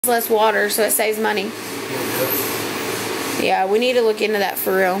less water, so it saves money. Yeah, we need to look into that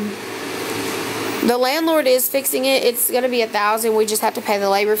for real. The landlord is fixing it. It's going to be $1,000. We just have to pay the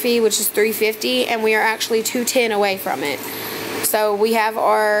labor fee, which is $350, and we are actually $210 away from it. So we have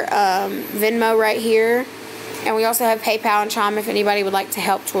our Venmo right here, and we also have PayPal and Chime if anybody would like to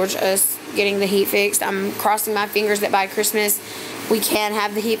help towards us getting the heat fixed. I'm crossing my fingers that by Christmas we can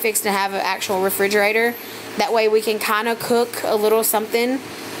have the heat fixed and have an actual refrigerator. That way we can kind of cook a little something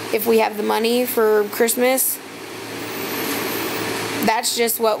if we have the money for Christmas. That's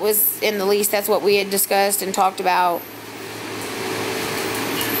just what was in the lease. That's what we had discussed and talked about.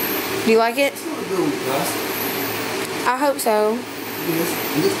 Do you like it? It's not good with glass. I hope so.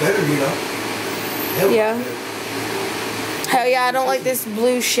 It looks better, you know. Yeah. Hell yeah, I don't like this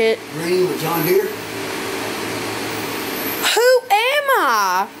blue shit. Green with John Deere. Who am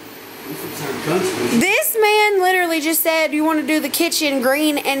I? This man literally just said you want to do the kitchen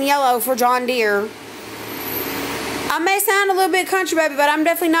green and yellow for John Deere. I may sound a little bit country baby, but I'm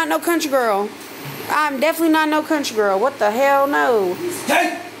definitely not no country girl. I'm definitely not no country girl. What the hell, no.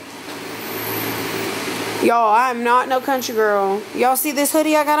 Y'all, I'm not no country girl. Y'all see this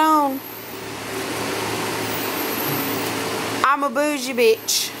hoodie I got on? I'm a bougie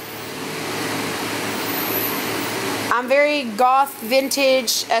bitch. I'm very goth,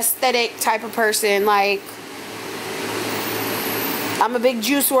 vintage, aesthetic type of person. Like, I'm a big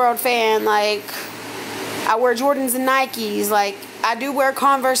Juice WRLD fan. Like, I wear Jordans and Nikes. Like, I do wear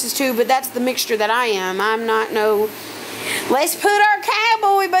Converses too, but that's the mixture that I am. I'm not no, let's put our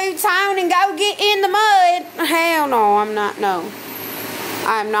cowboy boots on and go get in the mud. Hell no, I'm not, no.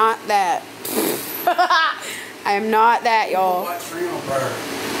 I'm not that. I am not that, y'all.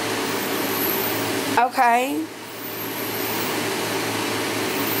 Okay.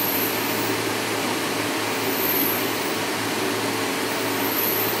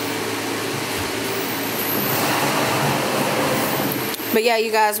 But yeah,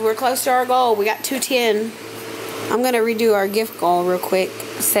 you guys, we're close to our goal. We got 210. I'm going to redo our gift goal real quick.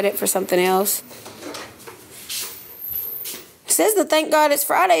 Set it for something else. It says the Thank God It's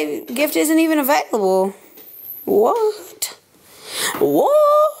Friday gift isn't even available. What?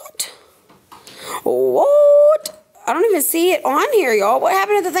 What? What? I don't even see it on here, y'all. What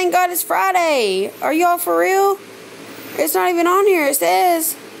happened to the Thank God It's Friday? Are y'all for real? It's not even on here. It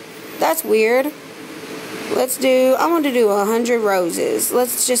says. That's weird. Let's do, I want to do 100 roses.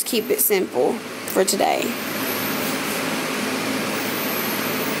 Let's just keep it simple for today.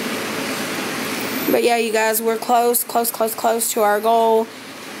 But yeah, you guys, we're close to our goal.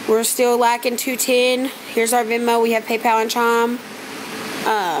 We're still lacking 210. Here's our Venmo. We have PayPal and Chime.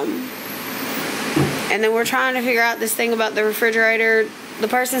 And then we're trying to figure out this thing about the refrigerator. The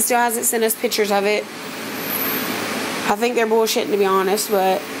person still hasn't sent us pictures of it. I think they're bullshitting, to be honest,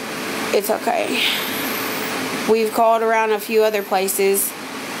 but it's okay. We've called around a few other places,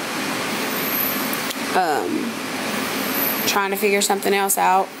 trying to figure something else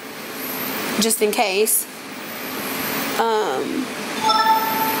out, just in case.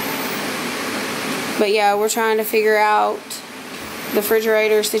 But yeah, we're trying to figure out the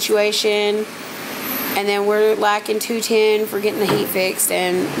refrigerator situation, and then we're lacking 210 for getting the heat fixed.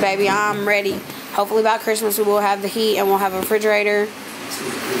 And baby, I'm ready. Hopefully by Christmas we will have the heat and we'll have a refrigerator.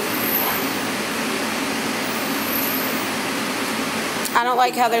 I don't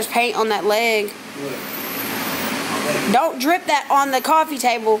like how there's paint on that leg. Don't drip that on the coffee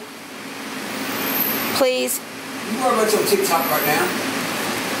table. Please. You are much on TikTok right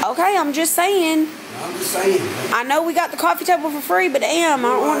now. Okay, I'm just saying. I'm just saying. I know we got the coffee table for free, but damn, I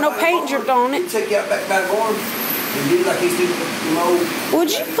don't want no paint dripped on it. Take you out back by the barn and do like these people, you know.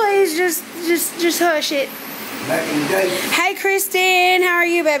 Would you please just hush it? Back in the day. Hey, Kristen, how are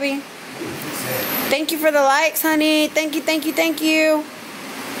you, baby? Thank you for the likes, honey. Thank you, thank you, thank you.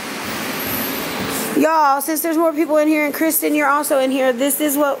 Y'all, since there's more people in here, and Kristen, you're also in here, this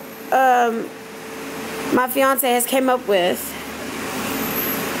is what my fiance has came up with.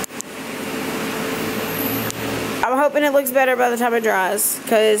 I'm hoping it looks better by the time it dries,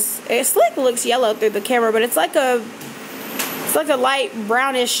 because it's like it looks yellow through the camera, but it's like a light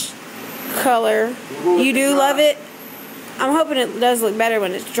brownish color. You do love it? I'm hoping it does look better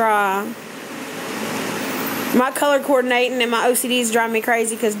when it's dry. My color coordinating and my OCDs drive me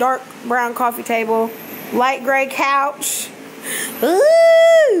crazy because dark brown coffee table, light gray couch.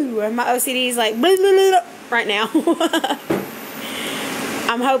 Ooh, and my OCD's like blah, blah, blah, right now.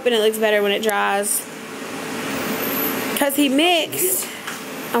 I'm hoping it looks better when it dries. Because he mixed,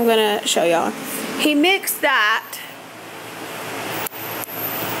 I'm going to show y'all. He mixed that.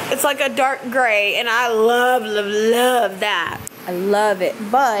 It's like a dark gray, and I love that. I love it.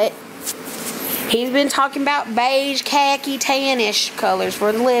 But he's been talking about beige, khaki, tannish colors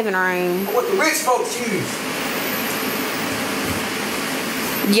for the living room. What the rich folks use.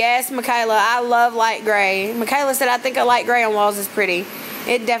 Yes, Michaela, I love light gray. Michaela said, I think a light gray on walls is pretty.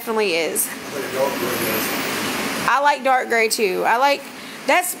 It definitely is. I like dark gray too. I like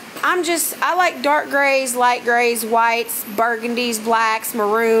dark grays, light grays, whites, burgundies, blacks,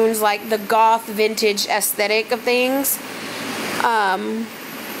 maroons, like the goth vintage aesthetic of things.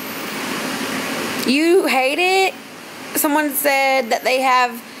 You hate it? Someone said that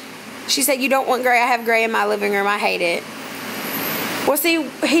she said, you don't want gray. I have gray in my living room. I hate it. Well, see,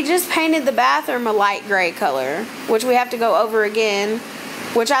 he just painted the bathroom a light gray color, which we have to go over again.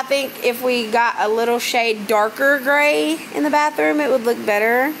 Which I think if we got a little shade darker gray in the bathroom, it would look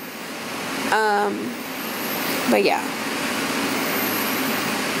better. But yeah.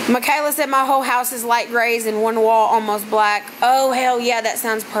 Michaela said my whole house is light grays and one wall almost black. Oh, hell yeah, that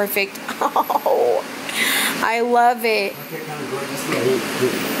sounds perfect. Oh, I love it.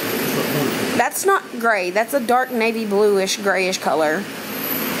 That's not gray. That's a dark navy bluish grayish color.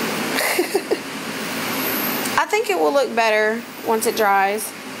 I think it will look better once it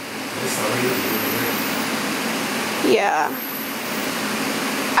dries. Yeah.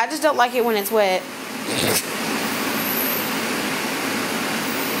 I just don't like it when it's wet.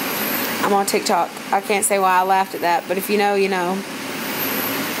 I'm on TikTok. I can't say why I laughed at that, but if you know, you know.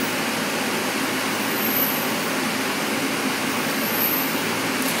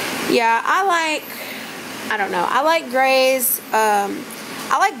 Yeah, I don't know. I like grays. I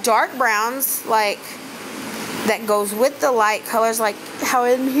like dark browns, like that goes with the light colors, like how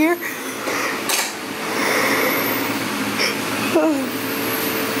in here.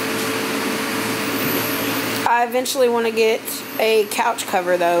 I eventually want to get a couch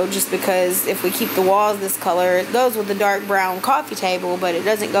cover though, just because if we keep the walls this color, it goes with the dark brown coffee table, but it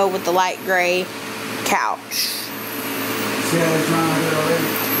doesn't go with the light gray couch.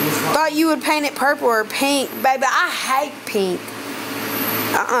 Thought you would paint it purple or pink. Baby, I hate pink.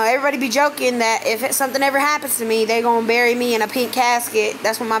 Everybody be joking that if something ever happens to me, they're gonna bury me in a pink casket.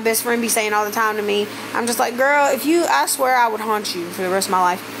 That's what my best friend be saying all the time to me. I'm just like, girl, I swear I would haunt you for the rest of my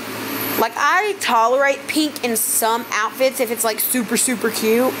life. Like, I tolerate pink in some outfits if it's like super, super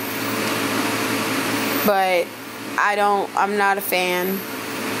cute. But I'm not a fan.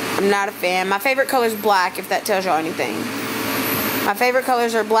 I'm not a fan. My favorite color is black, if that tells y'all anything. My favorite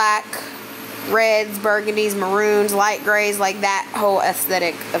colors are black, reds, burgundies, maroons, light grays, like that whole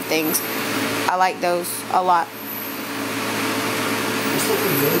aesthetic of things. I like those a lot.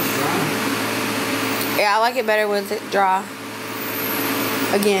 Yeah, I like it better with it dry.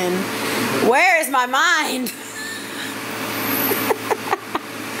 Again, where is my mind?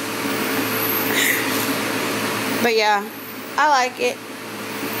 But yeah, I like it.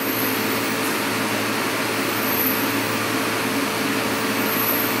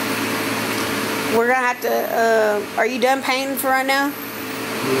 We're gonna have to, are you done painting for right now?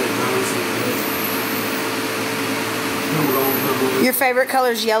 Your favorite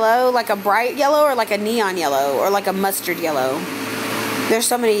color is yellow, like a bright yellow or like a neon yellow or like a mustard yellow? There's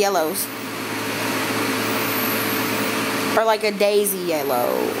so many yellows. Or like a daisy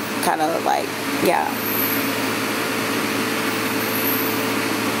yellow, kind of like, yeah.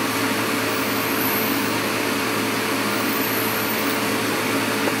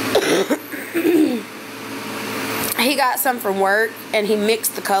 He got some from work and he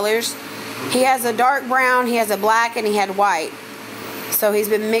mixed the colors. He has a dark brown, he has a black, and he had white. So he's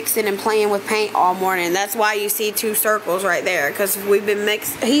been mixing and playing with paint all morning. That's why you see two circles right there, because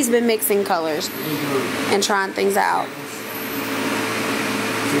he's been mixing colors and trying things out.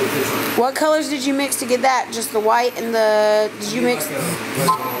 What colors did you mix to get that? Just the white and the, did you mix? Like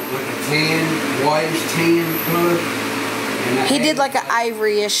a tan, whitish tan color. He did like an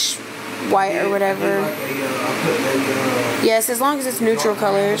ivory-ish white or whatever. Yes, as long as it's neutral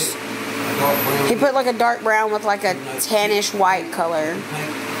colors. He put like a dark brown with like a tannish white color.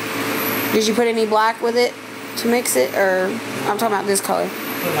 Did you put any black with it to mix it? Or, I'm talking about this color.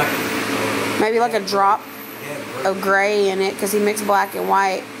 Maybe like a drop of gray in it, because he mixed black and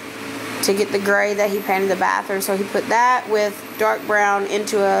white to get the gray that he painted the bathroom. So he put that with dark brown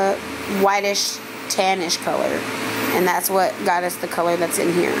into a whitish, tannish color. And that's what got us the color that's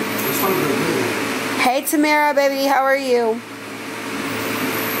in here. Hey Tamara, baby, how are you?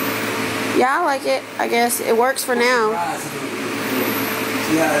 Yeah, I like it. I guess it works for now. See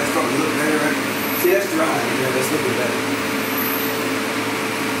how it's starting to look better, right? See, that's dry. Yeah, that's looking better.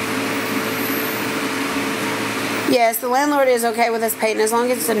 Yes, the landlord is okay with us painting as long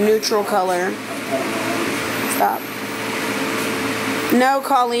as it's a neutral color. Stop. No,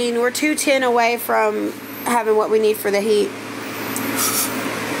 Colleen, we're 210 away from having what we need for the heat.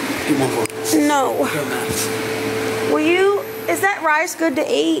 Get one for me. No. Will you? Is that rice good to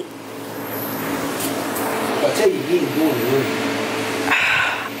eat? I tell you, get it going.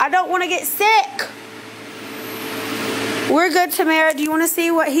 I don't want to get sick. We're good, Tamara. Do you want to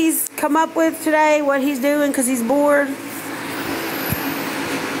see what he's come up with today? What he's doing because he's bored?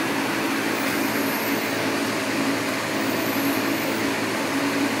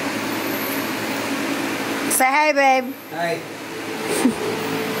 Say hey, babe. Hey.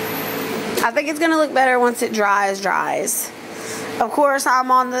 I think it's going to look better once it dries. Of course,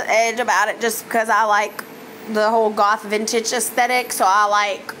 I'm on the edge about it just because I like the whole goth vintage aesthetic. So I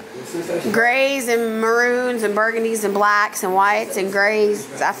like grays and maroons and burgundies and blacks and whites and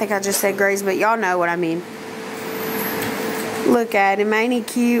grays. I think I just said grays, but y'all know what I mean. Look at him. Ain't he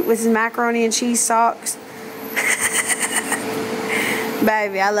cute with his macaroni and cheese socks?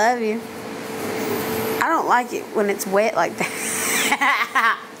 Baby, I love you. I don't like it when it's wet like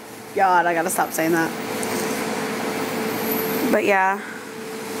that. God, I gotta stop saying that. But yeah.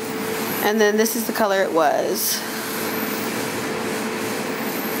 And then this is the color it was.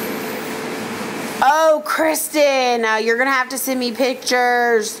 Oh, Kristen, you're gonna have to send me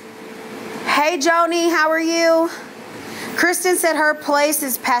pictures. Hey, Joni, how are you? Kristen said her place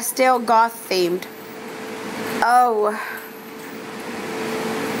is pastel goth themed. Oh.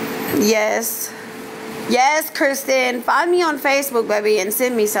 Yes. Yes, Kristen. Find me on Facebook, baby, and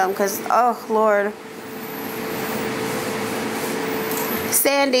send me some, because, oh, Lord.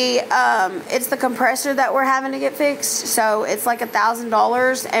 Sandy, it's the compressor that we're having to get fixed. So it's like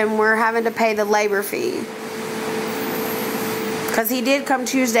 $1,000, and we're having to pay the labor fee. Because he did come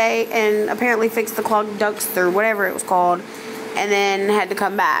Tuesday and apparently fix the clogged ducts or whatever it was called, and then had to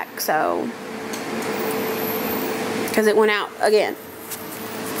come back. So, because it went out again,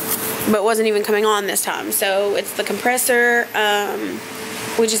 but wasn't even coming on this time. So it's the compressor.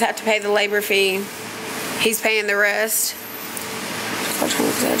 We just have to pay the labor fee. He's paying the rest.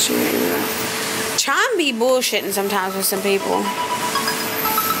 Try and be bullshitting sometimes with some people.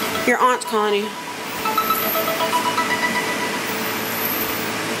 Your aunt's calling you.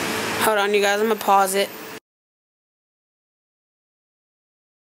 Hold on, you guys. I'm gonna pause it.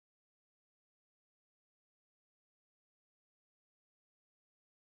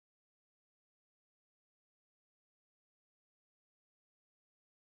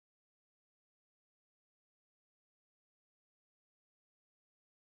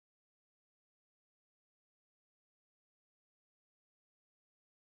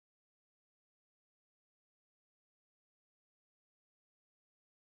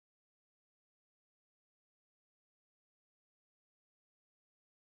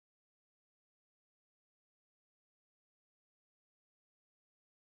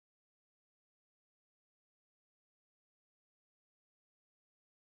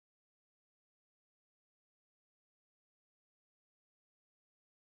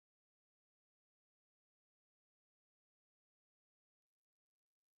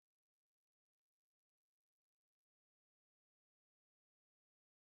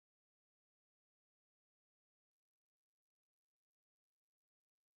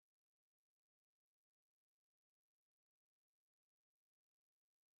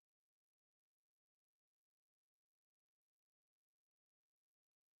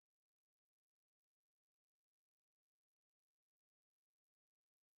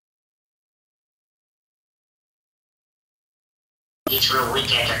 He's real weak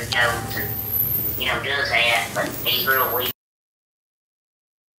after the nose and, does that, but he's real weak.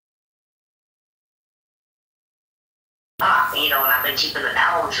 And I've been keeping the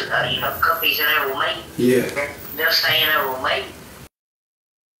dogs, puppies in there with me. Yeah. They'll stay in there with me.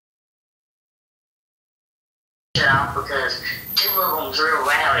 Because two of them's real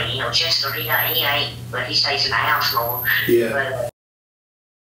rowdy. Chester, he ain't, but he stays in the house more. Yeah. But,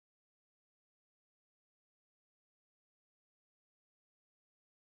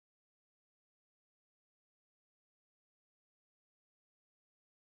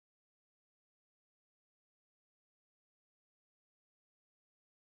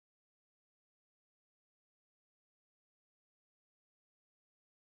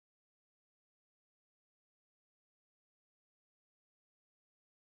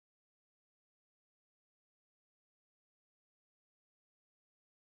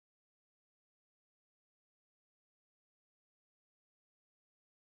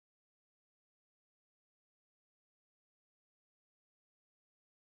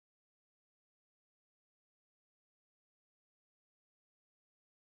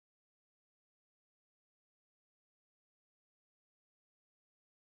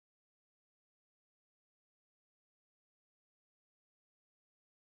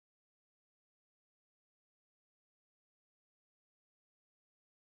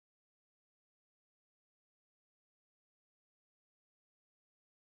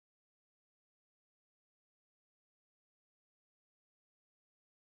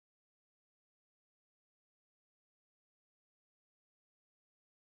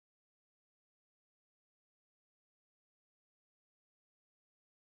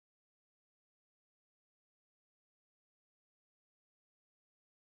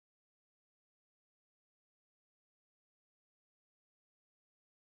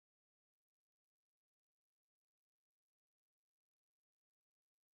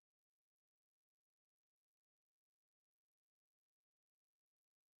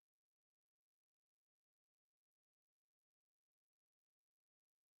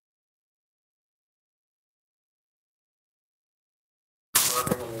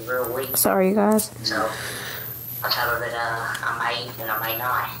 he's real weak. Sorry, you guys. So I told her that I may and I may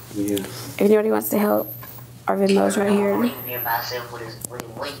not. Yeah. If anybody wants to help, our Venmo's right I'm here. leaving here by myself with his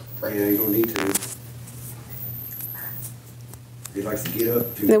weak. But Yeah, you don't need to. He likes to get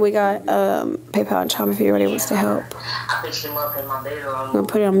up. Then we got PayPal and Chime if anybody wants to help. I picked him up in my bedroom. I'm gonna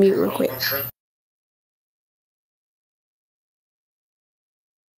put it on mute real quick.